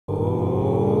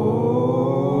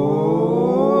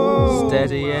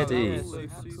Steady Eddie.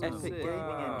 Epic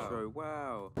gaming intro,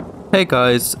 wow. Hey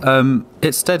guys,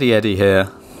 it's Steady Eddie here.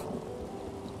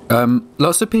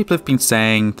 Lots of people have been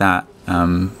saying that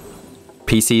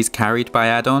PC is carried by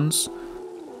add-ons,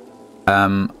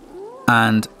 and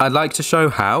I'd like to show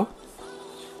how.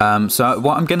 So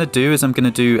what I'm going to do is I'm going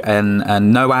to do a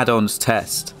no add-ons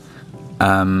test,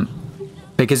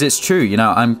 because it's true, you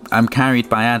know, I'm carried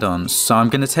by add-ons. So I'm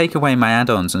going to take away my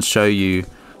add-ons and show you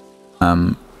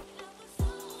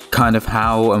kind of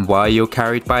how and why you're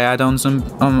carried by add-ons on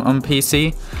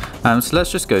PC. So let's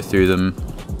just go through them.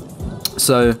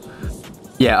 So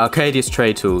yeah, Arcadius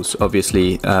trade tools,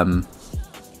 obviously.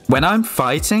 When I'm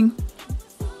fighting,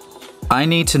 I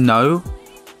need to know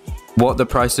what the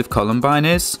price of Columbine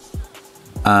is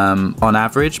on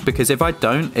average, because if I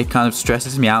don't, it kind of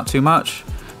stresses me out too much.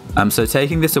 So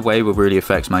taking this away will really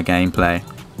affect my gameplay.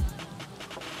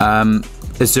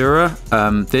 Azura,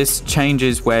 this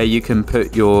changes where you can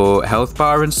put your health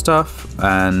bar and stuff,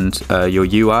 and your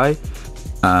UI,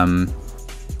 and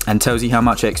tells you how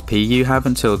much XP you have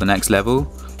until the next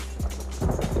level.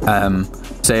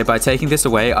 So by taking this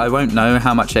away, I won't know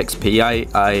how much XP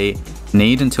I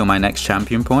need until my next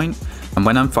champion point, and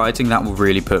when I'm fighting, that will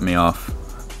really put me off.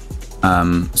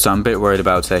 So I'm a bit worried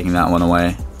about taking that one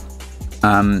away.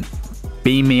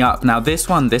 Beam me up. Now this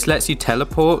lets you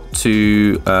teleport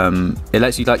to, it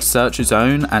lets you like search a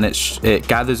zone, and it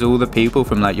gathers all the people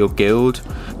from like your guild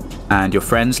and your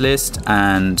friends list,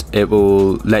 and it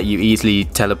will let you easily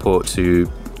teleport to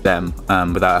them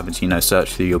without having to, you know,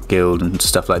 search through your guild and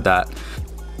stuff like that.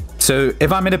 So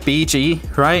if I'm in a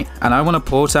BG, right, and I want to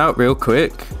port out real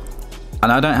quick,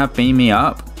 and I don't have beam me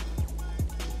up,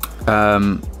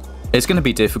 it's going to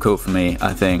be difficult for me,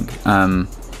 I think.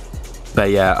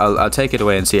 But yeah, I'll take it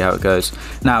away and see how it goes.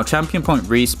 Now, champion point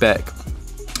respec.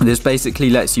 This basically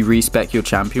lets you respec your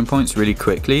champion points really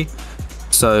quickly.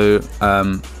 So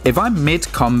if I'm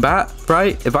mid-combat,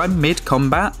 right? If I'm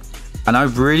mid-combat and I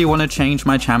really want to change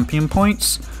my champion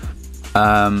points,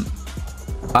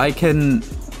 I can,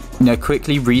 you know,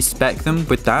 quickly respec them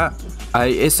with that.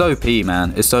 It's OP,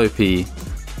 man. It's OP.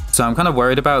 So I'm kind of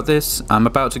worried about this. I'm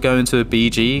about to go into a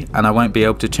BG and I won't be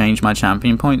able to change my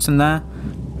champion points in there.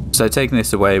 So taking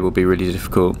this away will be really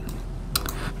difficult.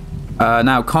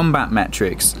 Now, combat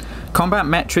metrics. Combat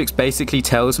metrics basically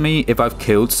tells me if I've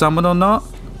killed someone or not,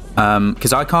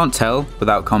 because I can't tell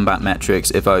without combat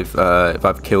metrics if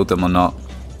I've killed them or not.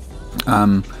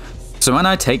 So when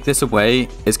I take this away,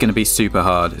 it's going to be super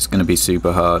hard. It's going to be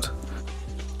super hard.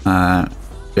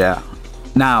 Yeah.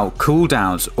 Now,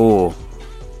 cooldowns.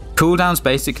 Cooldowns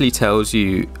basically tells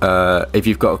you if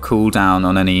you've got a cooldown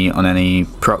on any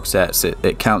proc sets,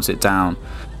 it counts it down.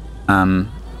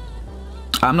 I'm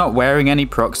not wearing any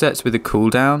proc sets with a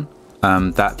cooldown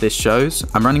that this shows.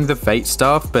 I'm running the Fate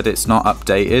Staff, but it's not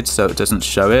updated, so it doesn't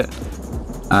show it.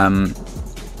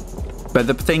 But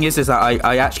the thing is that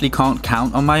I actually can't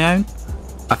count on my own.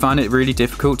 I find it really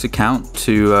difficult to count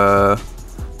to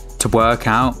work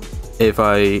out if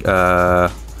I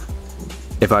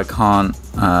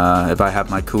have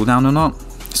my cooldown or not.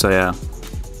 So yeah.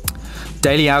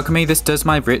 Daily alchemy, this does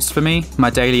my writs for me, my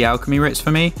daily alchemy writs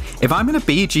for me. If I'm in a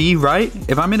BG, right?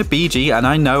 If I'm in a BG and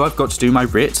I know I've got to do my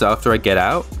writs after I get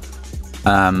out,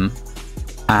 and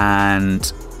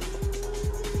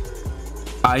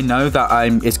I know that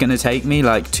it's gonna take me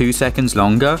like 2 seconds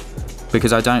longer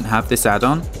because I don't have this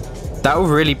add-on, that will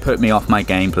really put me off my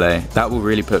gameplay.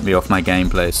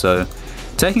 So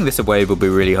taking this away will be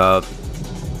really hard.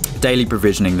 Daily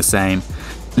provisioning, the same.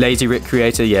 Lazy writ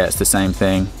creator, yeah, it's the same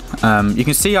thing. You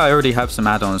can see I already have some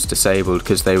add-ons disabled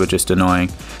because they were just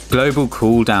annoying. Global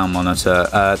cooldown monitor.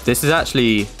 This is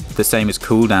actually the same as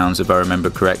cooldowns if I remember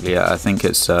correctly. I think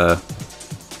it's oh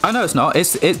no, it's not.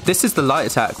 This is the light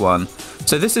attack one.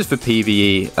 So this is for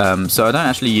PvE. So I don't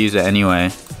actually use it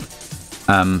anyway.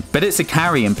 But it's a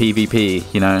carry in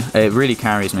PvP, you know. It really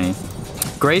carries me.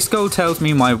 Grayskull tells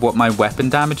me what my weapon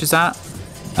damage is at.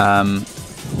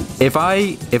 If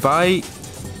I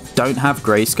don't have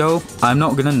Grayskull, I'm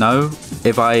not gonna know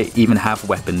if I even have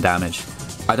weapon damage.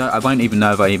 I won't even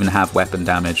know if I even have weapon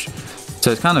damage.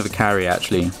 So it's kind of a carry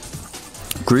actually.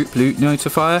 Group loot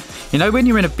notifier. You know, when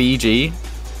you're in a BG,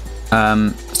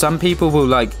 some people will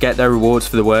like get their rewards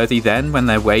for the worthy then when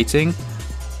they're waiting.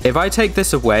 If I take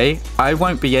this away, I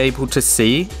won't be able to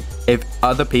see if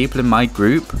other people in my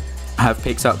group have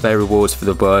picked up their rewards for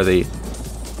the worthy.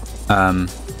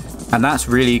 And that's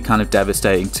really kind of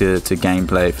devastating to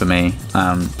gameplay for me.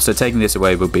 So taking this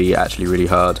away will be actually really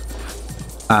hard.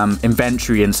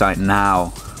 Inventory insight now.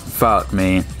 Fuck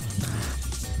me.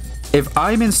 If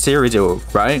I'm in Cyrodiil,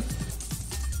 right?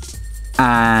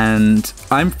 and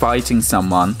I'm fighting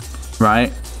someone,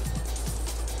 right?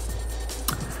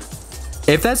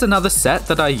 If there's another set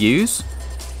that I use,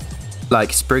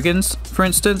 like Spriggans, for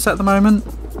instance, at the moment,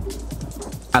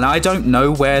 and I don't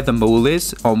know where the maul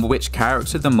is, on which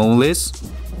character the maul is,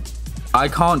 I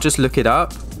can't just look it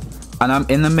up, and I'm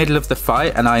in the middle of the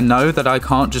fight, and I know that I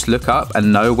can't just look up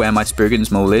and know where my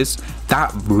Spriggan's maul is.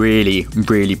 That really,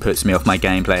 really puts me off my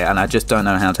gameplay, and I just don't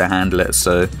know how to handle it,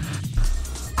 so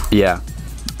yeah.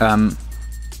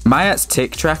 Mayat's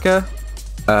tick tracker,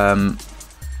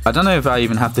 I don't know if I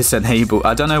even have this enabled.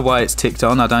 I don't know why it's ticked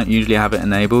on. I don't usually have it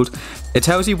enabled. It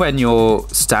tells you when your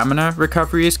stamina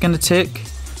recovery is going to tick.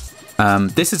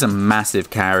 This is a massive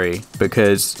carry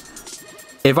because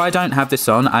if I don't have this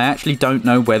on, I actually don't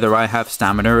know whether I have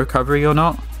stamina recovery or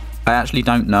not. I actually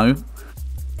don't know.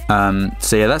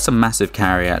 So yeah, that's a massive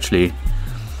carry actually.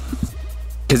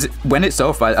 Because when it's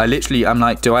off, I'm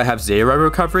like, do I have 0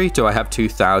 recovery? Do I have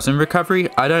 2000 recovery?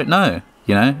 I don't know,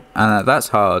 you know? And that's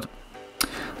hard.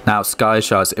 Now, Sky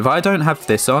Shards. If I don't have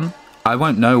this on, I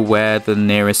won't know where the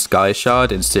nearest Sky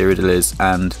Shard in Cyrodiil is,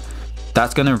 and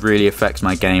that's going to really affect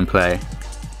my gameplay.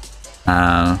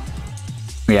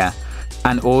 Yeah.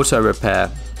 And auto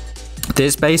repair.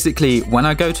 This basically, when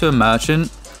I go to a merchant,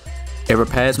 it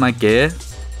repairs my gear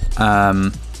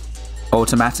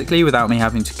automatically without me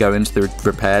having to go into the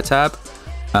repair tab.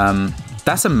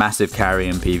 That's a massive carry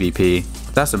in PvP.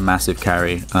 That's a massive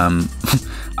carry. I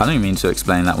don't even mean to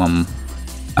explain that one.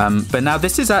 But now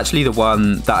this is actually the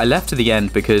one that I left to the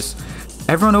end because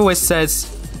everyone always says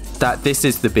that this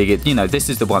is the biggest, you know, this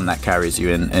is the one that carries you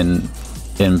in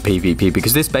PvP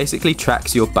because this basically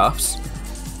tracks your buffs.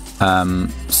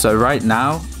 So right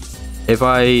now, if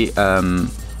I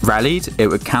rallied, it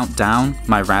would count down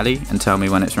my rally and tell me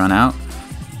when it's run out.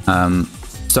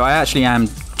 So I actually am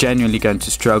genuinely going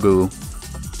to struggle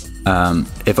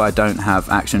if I don't have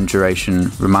action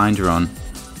duration reminder on.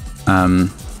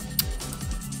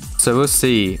 So we'll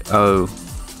see. Oh,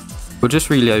 we'll just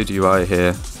reload UI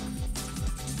here.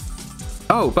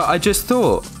 Oh, but I just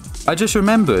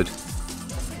remembered.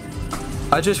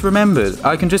 I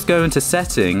can just go into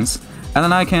settings, and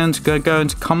then I can go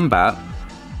into combat,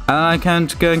 and then I can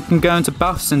go into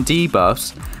buffs and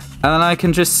debuffs, and then I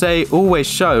can just say always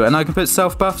show, and I can put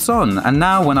self buffs on, and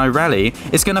now when I rally,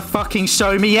 it's gonna fucking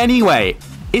show me anyway,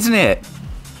 isn't it?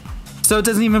 So it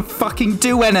doesn't even fucking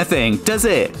do anything, does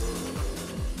it?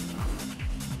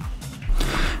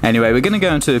 Anyway, we're going to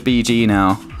go into a BG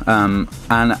now, and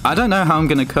I don't know how I'm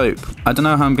going to cope. I don't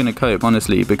know how I'm going to cope,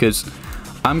 honestly, because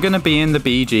I'm going to be in the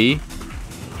BG,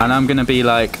 and I'm going to be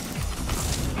like,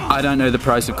 I don't know the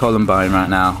price of Columbine right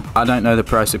now. I don't know the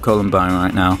price of Columbine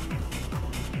right now.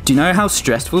 Do you know how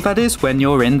stressful that is when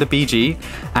you're in the BG,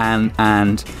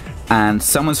 and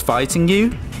someone's fighting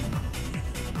you,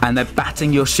 and they're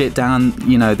batting your shit down,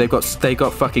 you know, they got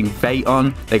fucking Vate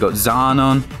on, they got Zarn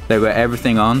on, they got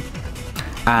everything on.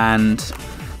 And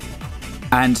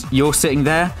you're sitting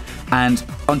there, and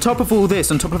on top of all this,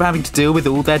 on top of having to deal with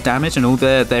all their damage and all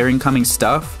their incoming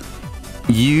stuff,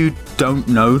 you don't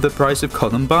know the price of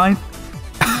Columbine.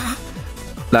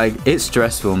 Like, it's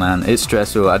stressful, man. It's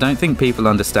stressful. I don't think people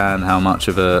understand how much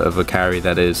of a carry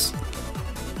that is.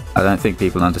 I don't think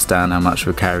people understand how much of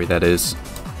a carry that is.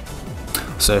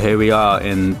 So here we are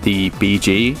in the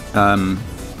BG.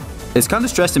 It's kind of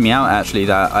stressing me out actually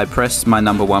that I press my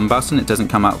number 1 button, it doesn't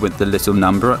come up with the little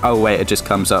number. Oh wait, it just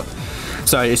comes up.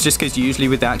 Sorry, it's just because usually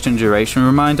with the action duration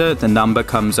reminder, the number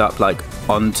comes up like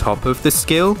on top of the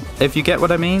skill, if you get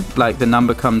what I mean. Like the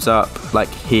number comes up like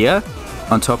here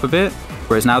on top of it,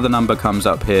 whereas now the number comes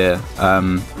up here.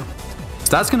 So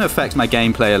that's going to affect my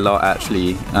gameplay a lot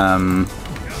actually.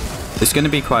 It's going to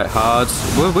be quite hard.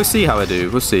 We'll see how I do,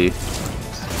 we'll see.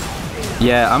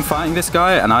 Yeah, I'm fighting this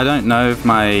guy, and I don't know if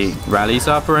my rally's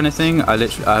up or anything. I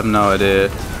have no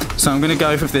idea. So I'm gonna go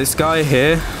with this guy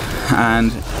here,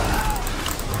 and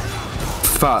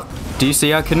fuck. Do you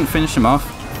see I couldn't finish him off?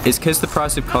 It's because the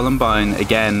price of Columbine,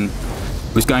 again,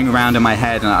 was going around in my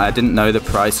head, and I didn't know the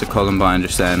price of Columbine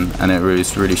just then, and it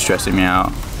was really stressing me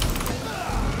out.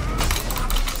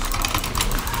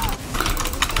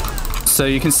 So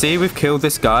you can see we've killed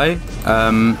this guy.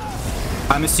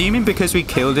 I'm assuming because we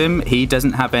killed him, he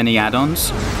doesn't have any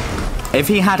add-ons. If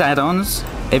he had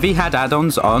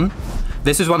add-ons on,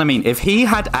 this is what I mean. If he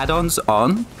had add-ons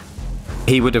on,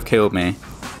 he would have killed me.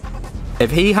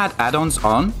 If he had add-ons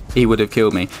on, he would have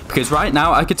killed me. Because right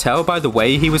now, I could tell by the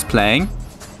way he was playing,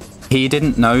 he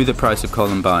didn't know the price of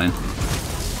Columbine.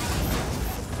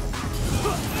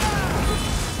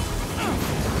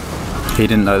 He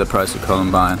didn't know the price of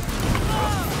Columbine.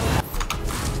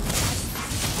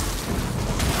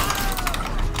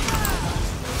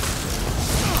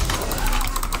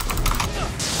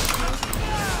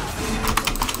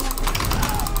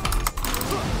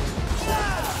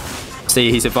 See,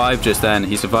 he survived just then.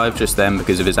 He survived just then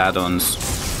because of his add-ons.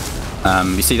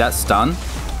 You see that stun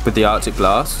with the Arctic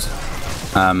Blast?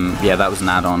 Yeah, that was an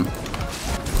add-on.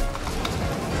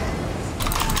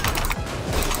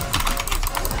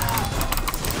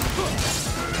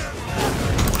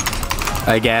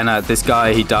 Again, this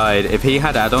guy, he died. If he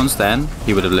had add-ons then,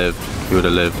 he would have lived. He would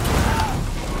have lived.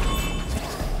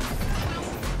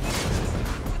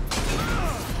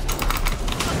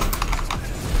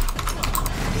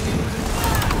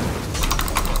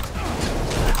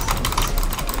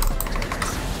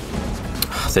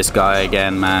 This guy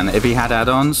again, man. If he had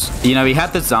add-ons, you know, he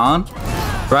had the Zaan,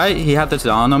 right? He had the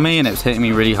Zaan on me and it was hitting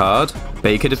me really hard.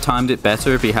 But he could have timed it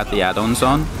better if he had the add-ons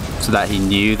on, so that he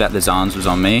knew that the Zaans was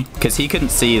on me. Because he couldn't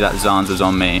see that the Zaans was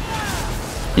on me.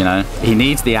 You know, he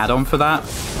needs the add-on for that.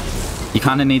 You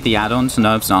kind of need the add-on to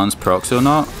know if Zaan's procs or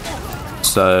not.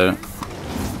 So,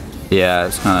 yeah,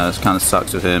 it's kind of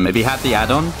sucks with him. If he had the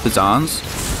add-on, the Zaans,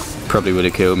 probably would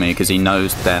have killed me because he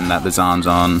knows then that the Zaan's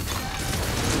on.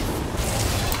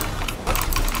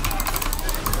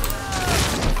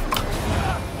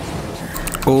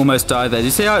 Almost died there. Did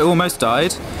you see I almost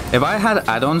died? If I had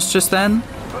add-ons just then,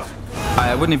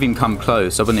 I wouldn't even come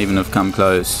close. I wouldn't even have come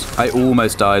close. I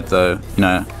almost died though. You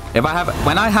know,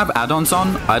 when I have add-ons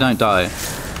on, I don't die.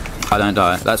 I don't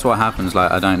die. That's what happens.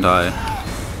 Like, I don't die.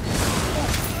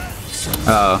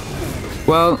 Oh,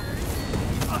 well,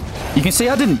 you can see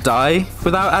I didn't die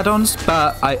without add-ons,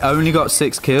 but I only got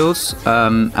 6 kills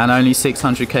and only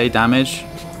 600k damage.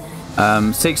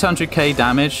 600k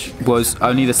damage was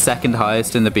only the second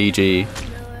highest in the BG.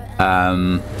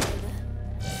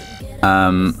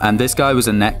 And this guy was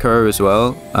a Netco as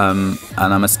well, and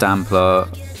I'm a Stampler,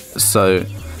 so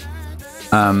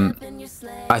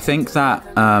I think that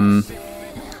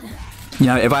you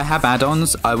know, if I have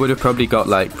add-ons, I would have probably got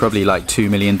like 2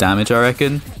 million damage, I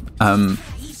reckon. I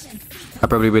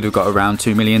probably would have got around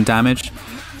 2 million damage.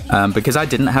 Because I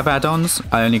didn't have add-ons,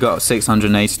 I only got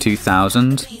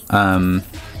 682,000 and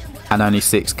only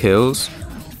 6 kills.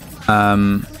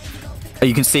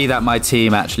 You can see that my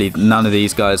team actually, none of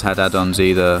these guys had add-ons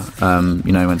either.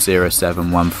 You know, went 0,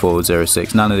 7, 1, 4, 0,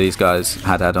 6. None of these guys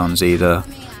had add-ons either.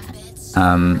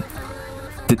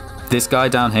 This guy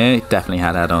down here definitely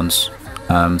had add-ons.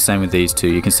 Same with these two.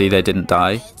 You can see they didn't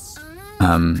die.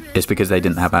 It's because they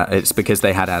didn't have. It's because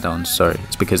they had add-ons. Sorry,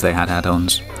 it's because they had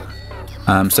add-ons.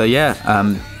 So yeah,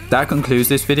 that concludes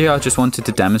this video. I just wanted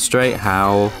to demonstrate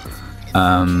how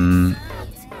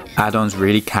add-ons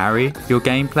really carry your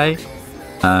gameplay.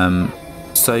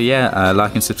 So yeah,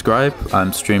 like and subscribe.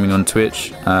 I'm streaming on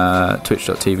Twitch,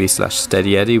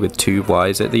 twitch.tv/SteadyEddie with 2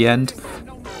 Y's at the end.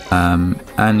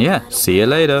 And yeah, see you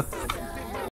later.